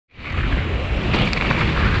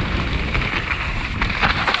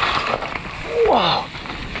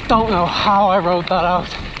don't know how I wrote that out.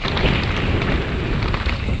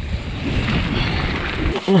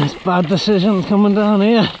 It's bad decisions coming down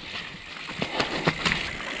here.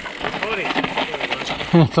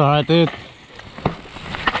 It's alright, dude.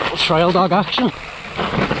 Trail dog action.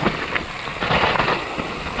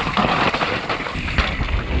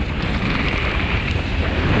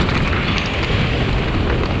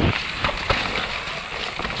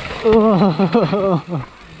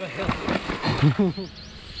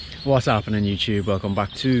 What's happening, YouTube? Welcome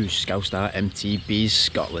back to ScouseStar MTB's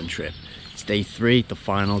Scotland trip. It's day 3, the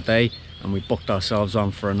final day, and we booked ourselves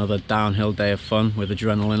on for another downhill day of fun with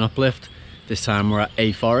Adrenalin Uplift. This time we're at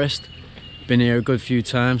A Forest. Been here a good few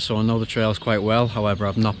times, so I know the trails quite well. However,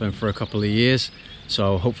 I've not been for a couple of years,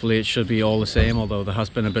 so hopefully it should be all the same, although there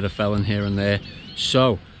has been a bit of felling here and there.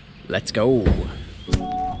 So let's go.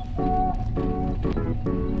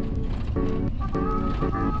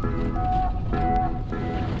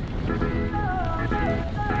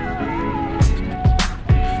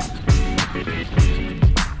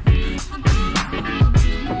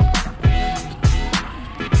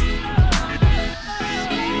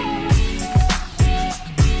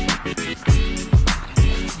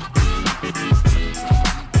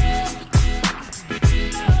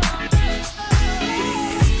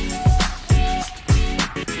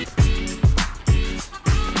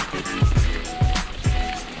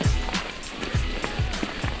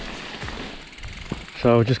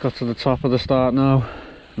 So we just got to the top of the start now,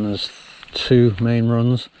 and there's 2 main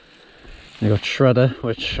runs. You got Shredder,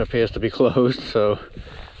 which appears to be closed, so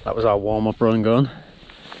that was our warm-up run gone.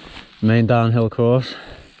 Main downhill course,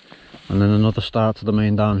 and then another start to the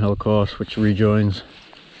main downhill course, which rejoins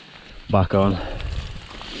back on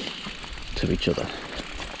to each other.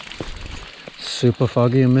 Super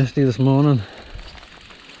foggy and misty this morning.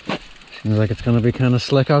 Seems like it's going to be kind of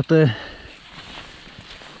slick out there.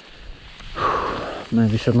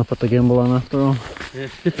 Maybe shouldn't have put the gimbal on after all. Yeah.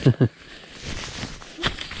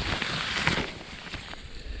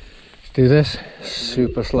 Let's do this.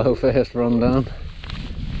 Super slow first run down.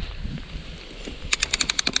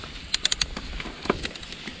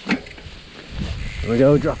 Here we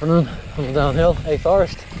go, dropping on the downhill, A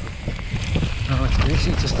Forest. Oh, it's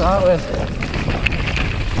greasy to start with.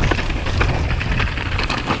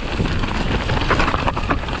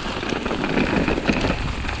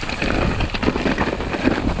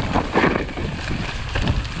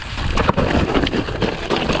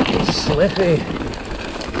 Slippy.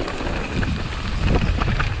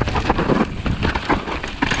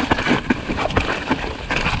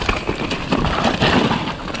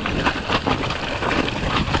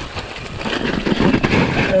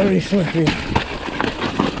 Very slippy.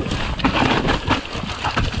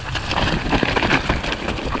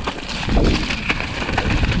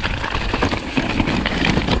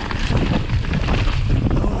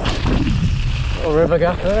 Little river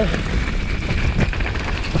gap there.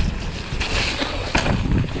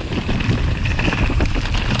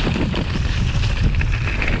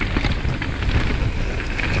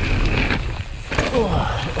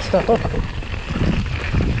 Step up.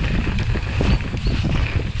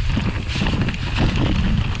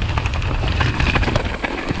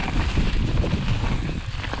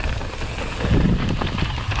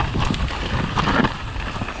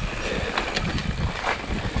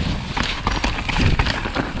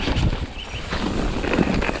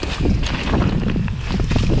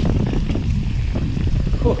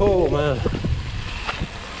 Oh man.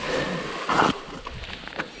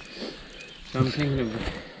 So I'm thinking of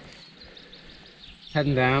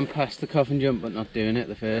heading down past the coffin jump but not doing it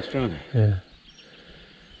the first run. Yeah.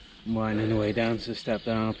 Winding the way down to the step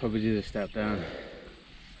down. I'll probably do the step down.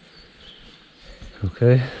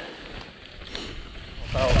 Okay.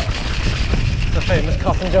 Well, the famous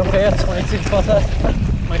coffin jump here, 22 footer.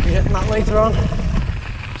 Might be hitting that later on.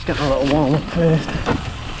 Just getting a little warm up first.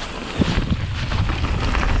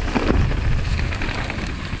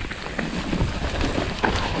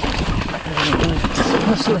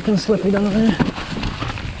 Slick and slippy down there.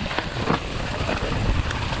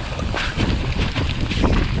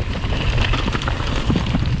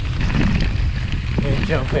 Big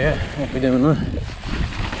jump here, won't be doing that.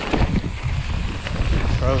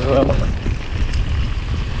 Throws well.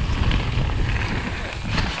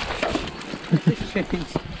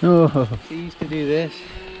 Oh. He used to do this.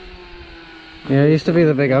 Yeah, it used to be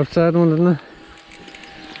the big outside one, didn't it?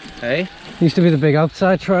 Hey? It used to be the big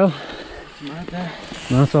outside trail. It's mad there.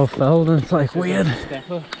 Now it's all felled and it's like weird.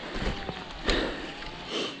 Step up.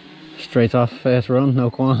 Straight off first run,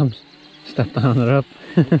 no qualms. Step down it up.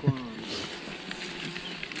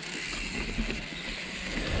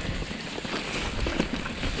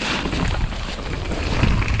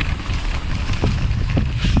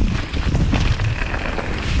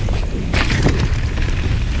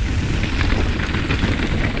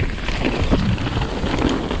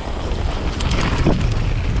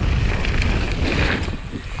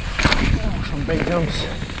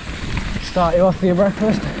 start you off for your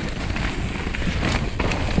breakfast.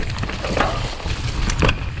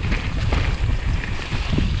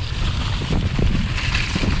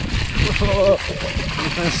 Oh,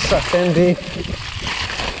 sucked in deep.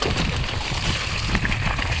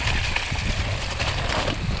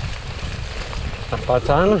 Not bad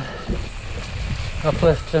time.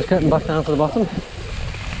 Uplift just getting back down to the bottom.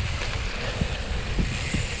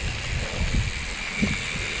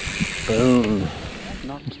 Boom.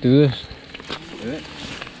 Let's do this. Do it.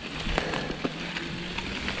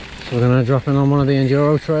 So we're gonna drop in on one of the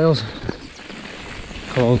enduro trails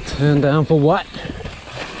called Turn Down for What?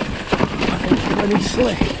 It's pretty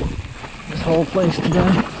slick, this whole place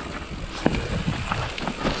today.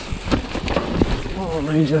 All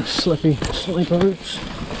major slippy sniper routes.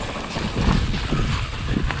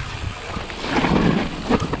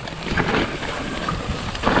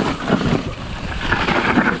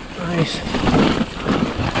 Nice.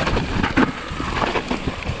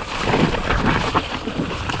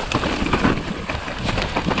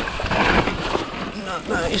 Not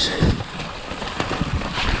nice.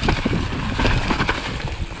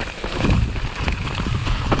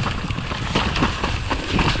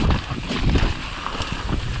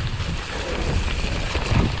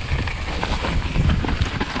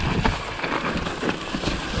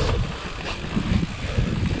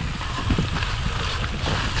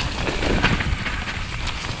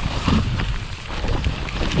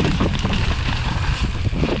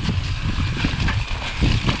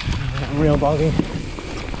 Real boggy.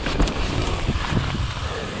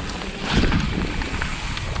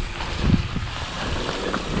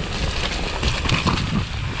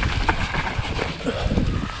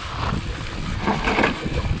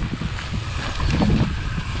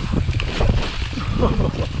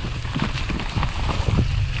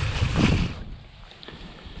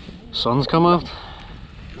 Sun's come out.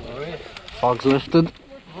 Fog's lifted.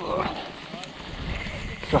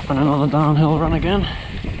 Dropping another downhill run again.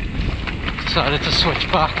 Decided to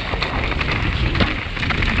switch back.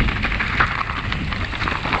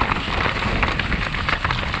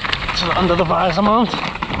 To the under the visor mount.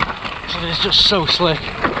 So it's just so slick.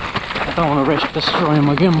 I don't want to risk destroying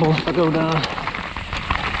my gimbal if I go down.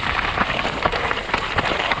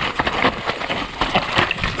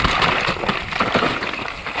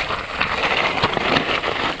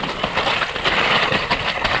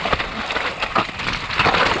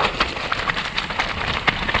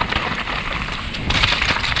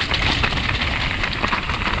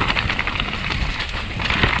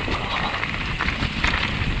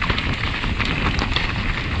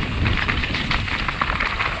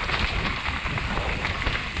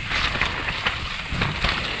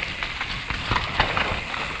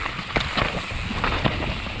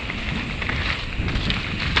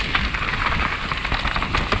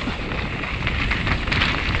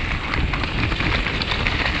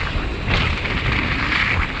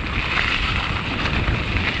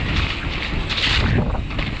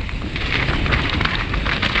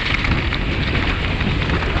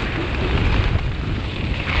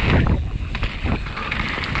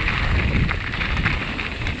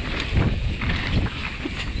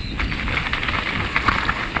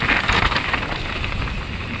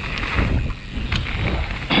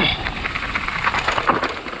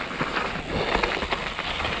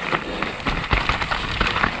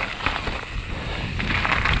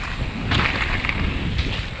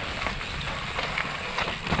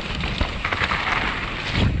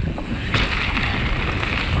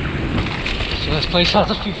 This place has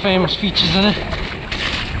a few famous features in it,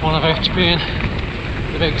 one of which being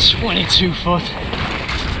the big 22-foot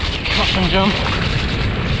cut and jump.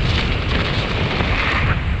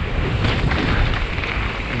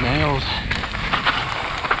 Nailed.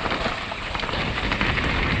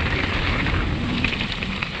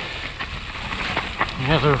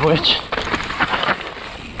 The other of which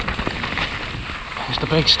is the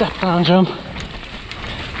big step down jump.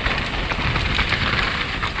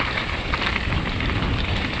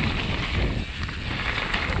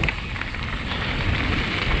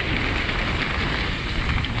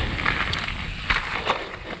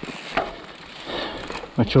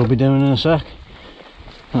 Which we'll be doing in a sec.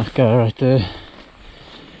 That guy right there.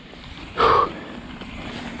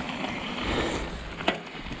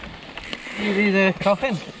 You did a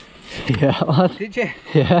coffin? Yeah, lad. Did you?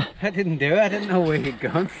 Yeah. I didn't do it, I didn't know where you'd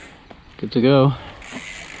gone. Good to go.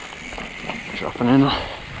 Dropping in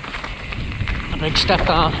a big step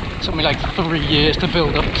down. It took me like 3 years to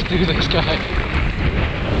build up to do this guy.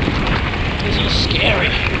 He's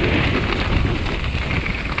scary.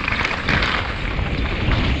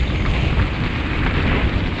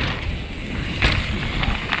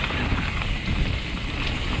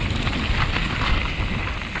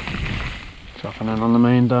 down the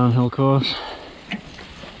main downhill course.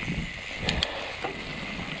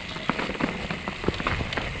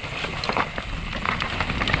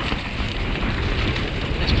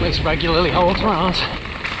 This place regularly holds rounds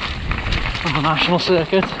on the national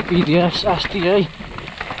circuit, BDS, SDA.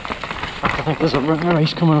 I think there's a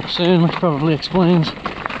race coming up soon, which probably explains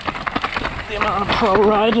the amount of pro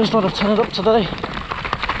riders that have turned up today.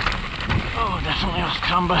 Oh, definitely off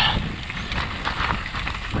camber.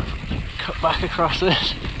 Cut back across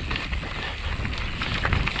this.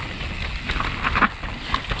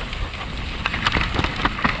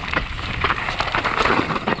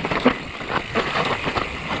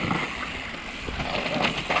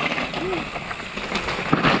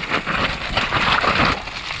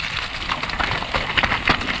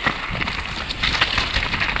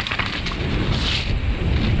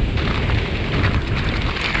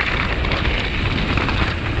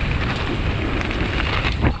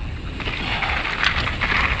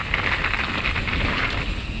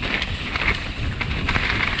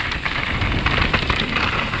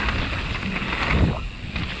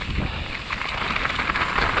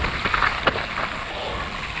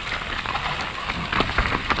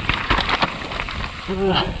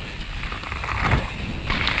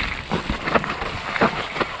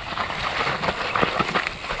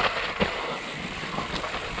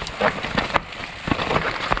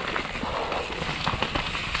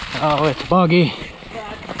 Oh, it's boggy.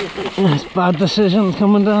 There's bad decisions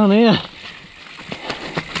coming down here.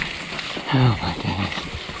 Oh my goodness.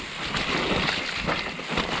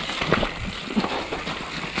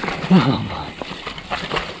 Oh my.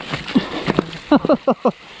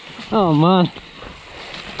 Oh man.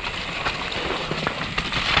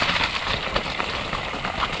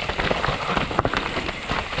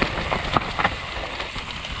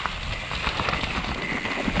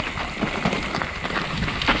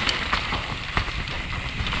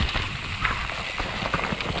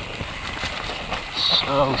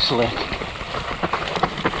 So slick.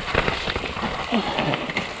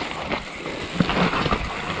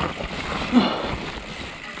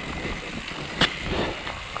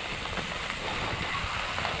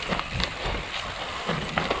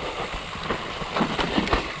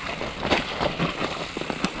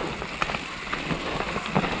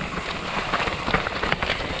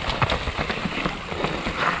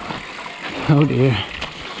 Oh dear,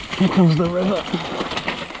 here comes the river.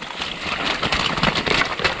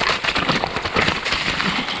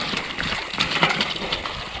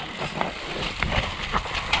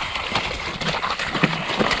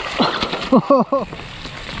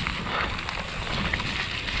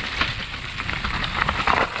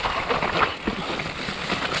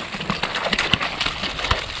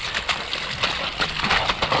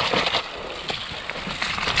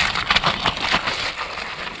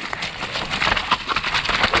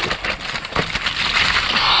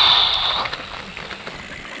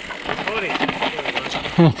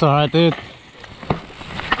 It's alright, dude.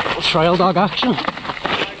 Little trail dog action.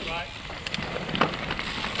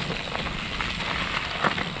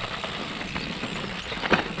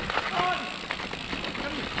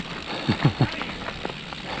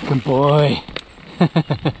 Good boy.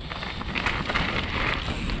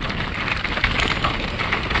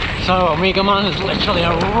 So, Omega Man is literally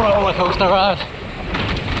a roller coaster ride.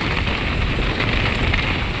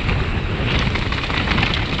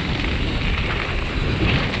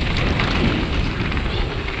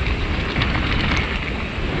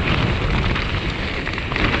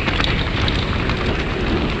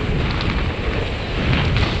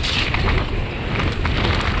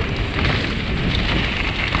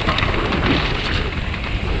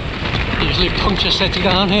 Usually puncture city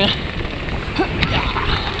down here.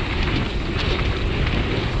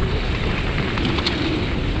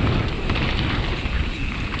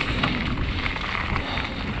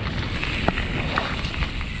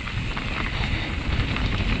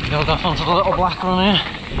 Build off onto the little black one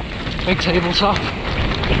here. Big tabletop.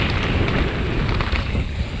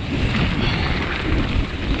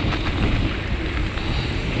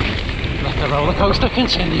 Let the roller coaster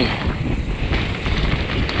continue.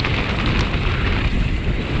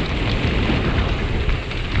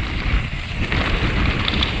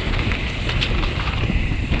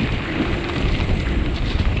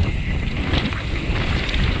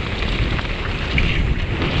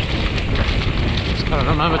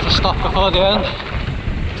 Remember to stop before the end.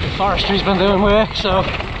 The forestry's been doing work, so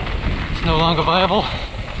it's no longer viable.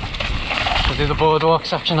 We'll do the boardwalk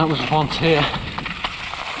section that was once here.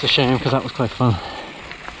 It's a shame because that was quite fun.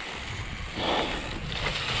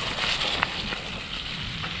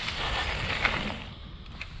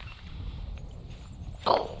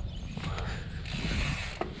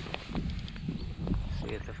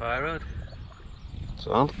 fire road.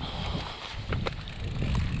 Sound.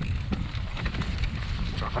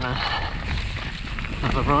 Dropping in.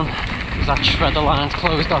 Another run. Because that shredder line's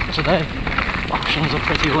closed off today. Options are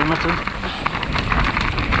pretty limited.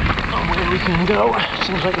 And where we can go.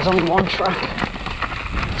 Seems like there's only one track.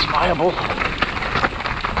 It's viable.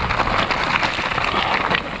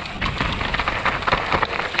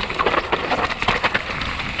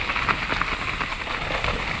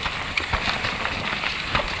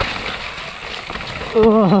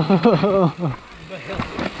 Oh.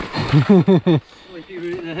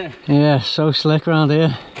 Yeah, so slick around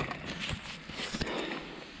here.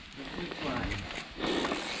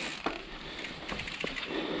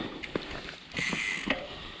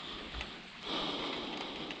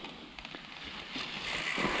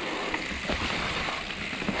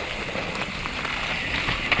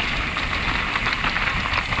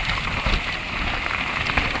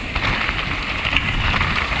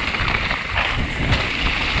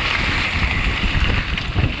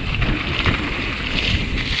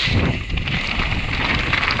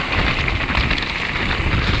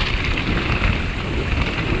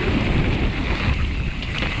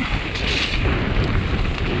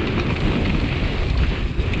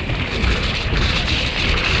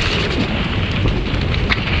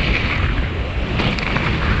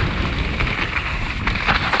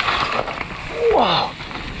 Wow,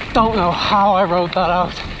 don't know how I rode that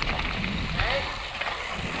out.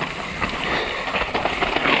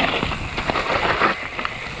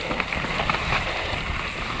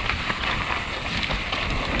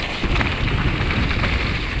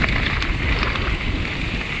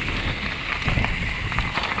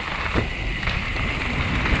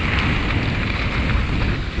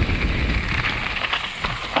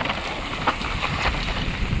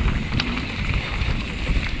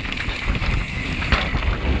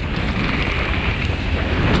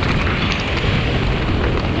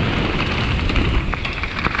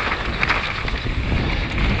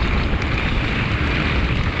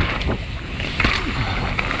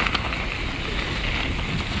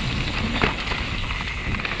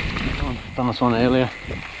 Done this one earlier.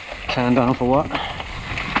 Turned down for what?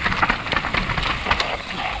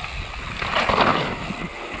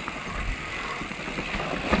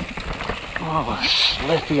 Oh,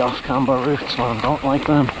 slippy off camber routes, man. Don't like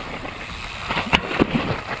them.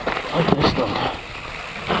 Like this though.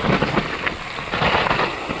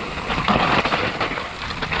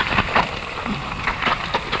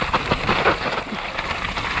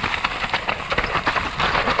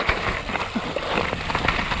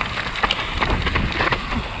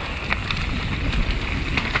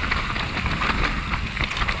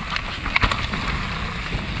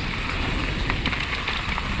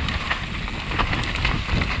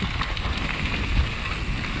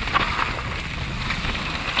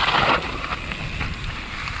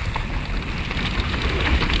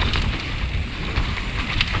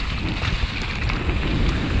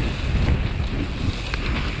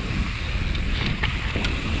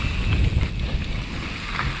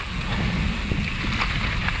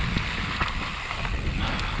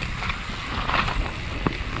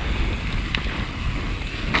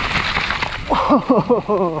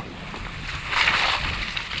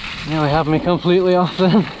 Nearly had me completely off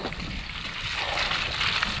then.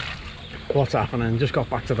 What's happening? Just got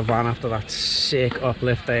back to the van after that sick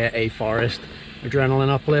uplift there at A Forest. Adrenalin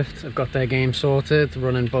Uplift, I've got their game sorted,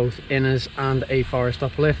 running both inners and A Forest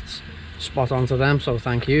uplifts. Spot on to them, so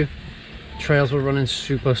thank you. Trails were running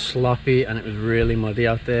super sloppy and it was really muddy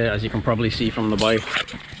out there, as you can probably see from the bike.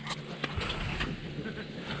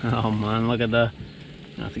 Oh man, look at that.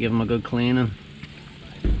 I have to give them a good cleaning.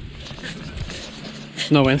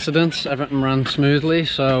 No incidents, everything ran smoothly,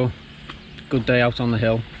 so good day out on the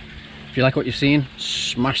hill. If you like what you've seen,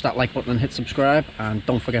 smash that like button and hit subscribe, and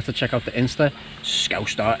don't forget to check out the Insta,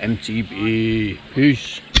 ScouseStar MTB.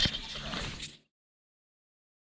 Peace.